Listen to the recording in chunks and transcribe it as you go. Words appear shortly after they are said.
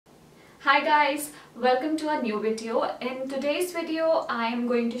Hi guys, welcome to a new video. In today's video, I am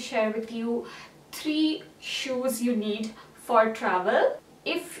going to share with you 3 shoes you need for travel.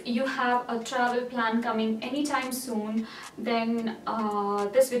 If you have a travel plan coming anytime soon, then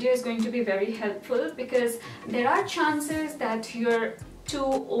this video is going to be very helpful because there are chances that you're too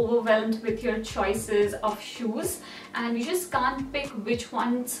overwhelmed with your choices of shoes and you just can't pick which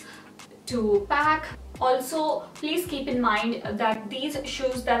ones to pack. Also, please keep in mind that these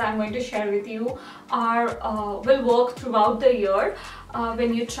shoes that I'm going to share with you will work throughout the year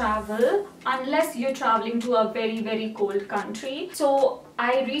when you travel, unless you're traveling to a very cold country. So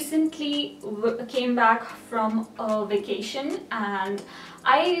I recently came back from a vacation and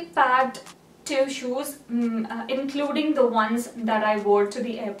I packed 2 shoes, including the ones that I wore to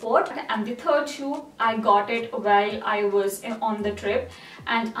the airport, and the third shoe I got it while I was on the trip,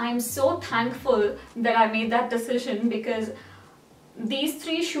 and I'm so thankful that I made that decision because these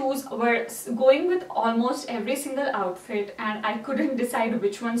 3 shoes were going with almost every single outfit and I couldn't decide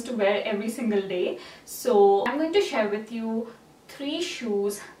which ones to wear every single day. So I'm going to share with you 3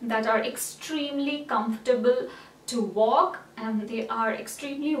 shoes that are extremely comfortable to walk, and they are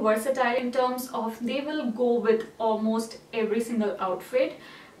extremely versatile in terms of they will go with almost every single outfit,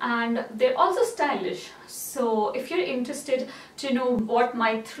 and they're also stylish. So if you're interested to know what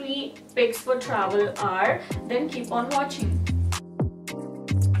my 3 picks for travel are, then keep on watching.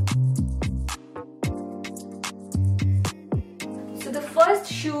 So the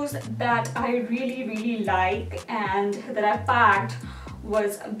first shoes that I really like and that I packed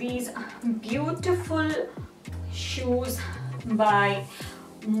was these beautiful shoes by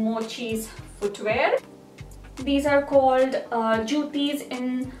Mochi's footwear. These are called jutis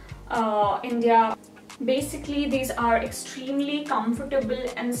in India. Basically, these are extremely comfortable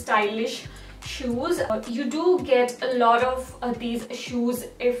and stylish shoes. You do get a lot of these shoes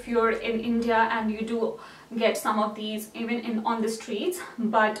if you're in India, and you do get some of these even on the streets.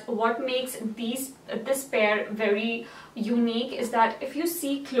 But what makes this pair very unique is that if you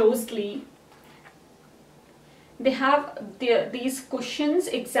see closely, they have these cushions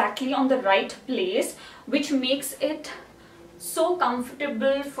exactly on the right place, which makes it so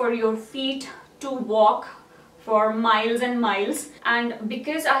comfortable for your feet to walk for miles and miles. And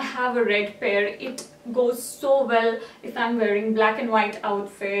because I have a red pair, it goes so well if I'm wearing black and white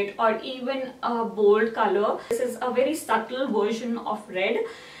outfit or even a bold color. This is a very subtle version of red,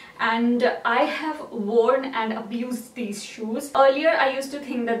 and I have worn and abused these shoes. Earlier I used to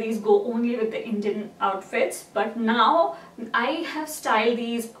think that these go only with the Indian outfits, but now I have styled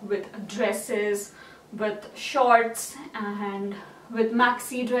these with dresses, with shorts, and with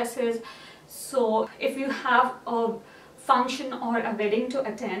maxi dresses. So if you have a function or a wedding to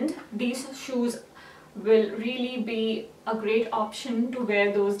attend, these shoes will really be a great option to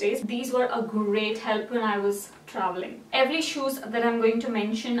wear those days. These were a great help when I was traveling. Every shoes that I'm going to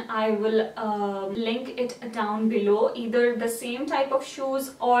mention, I will link it down below, either the same type of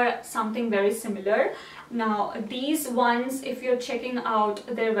shoes or something very similar. Now these ones, if you're checking out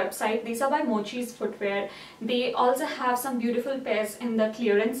their website, these are by Mochi's footwear. They also have some beautiful pairs in the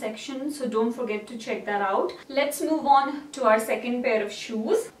clearance section, so don't forget to check that out. Let's move on to our second pair of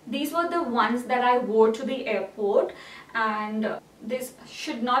shoes. These were the ones that I wore to the airport, and this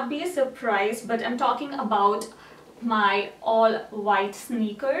should not be a surprise, but I'm talking about my all white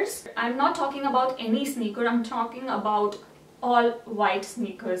sneakers. I'm not talking about any sneaker, I'm talking about all white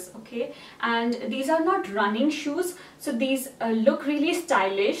sneakers, okay? And these are not running shoes, so these look really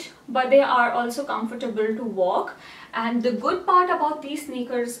stylish, but they are also comfortable to walk. And the good part about these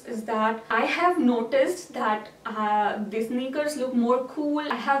sneakers is that I have noticed that the sneakers look more cool.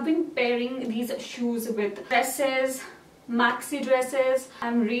 I have been pairing these shoes with dresses, maxi dresses.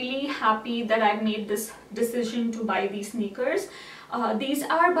 I'm really happy that I made this decision to buy these sneakers. These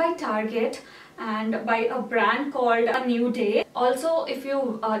are by Target and by a brand called A New Day. Also, if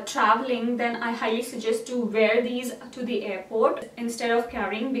you are traveling, then I highly suggest to wear these to the airport instead of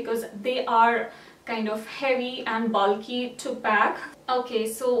carrying, because they are kind of heavy and bulky to pack. Okay,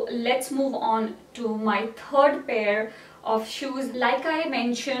 so let's move on to my third pair of shoes. Like I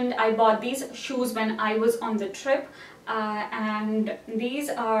mentioned, I bought these shoes when I was on the trip, and these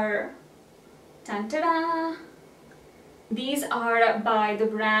are tan-ta-da! These are by the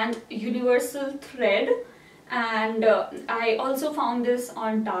brand Universal Thread, and I also found this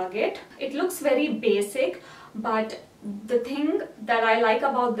on Target. It looks very basic, but the thing that I like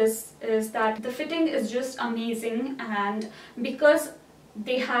about this is that the fitting is just amazing, and because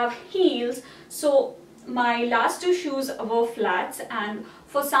they have heels, so my last 2 shoes were flats, and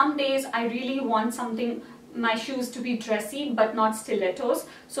for some days I really want something my shoes to be dressy but not stilettos,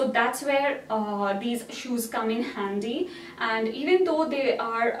 so that's where these shoes come in handy. And even though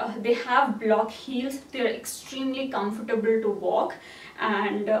they have block heels, they're extremely comfortable to walk,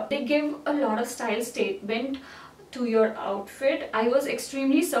 and they give a lot of style statement to your outfit. I was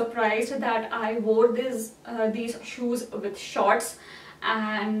extremely surprised that I wore these shoes with shorts,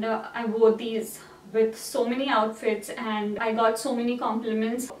 and I wore these with so many outfits, and I got so many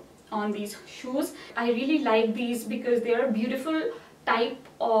compliments on these shoes. I really like these because they are a beautiful type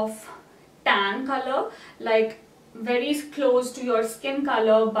of tan color, like very close to your skin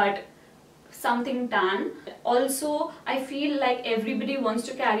color but something tan. Also, I feel like everybody wants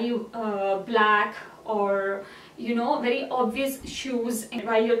to carry black or very obvious shoes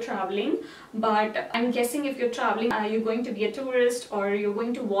while you're traveling, but I'm guessing if you're traveling, you're going to be a tourist or you're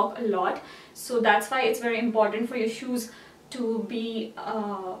going to walk a lot, so that's why it's very important for your shoes to be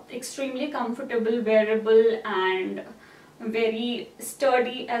extremely comfortable, wearable, and very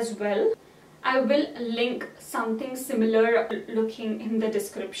sturdy as well. I will link something similar looking in the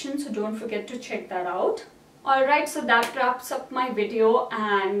description, so don't forget to check that out. Alright, so that wraps up my video,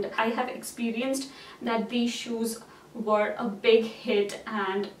 and I have experienced that these shoes were a big hit,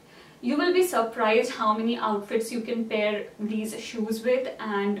 and you will be surprised how many outfits you can pair these shoes with,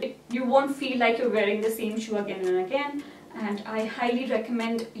 and you won't feel like you're wearing the same shoe again and again. And I highly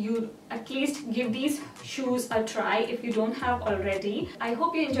recommend you at least give these shoes a try if you don't have already. I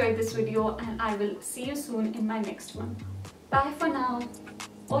hope you enjoyed this video, and I will see you soon in my next one. Bye for now.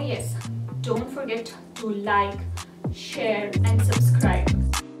 Oh yes, don't forget to like, share and subscribe.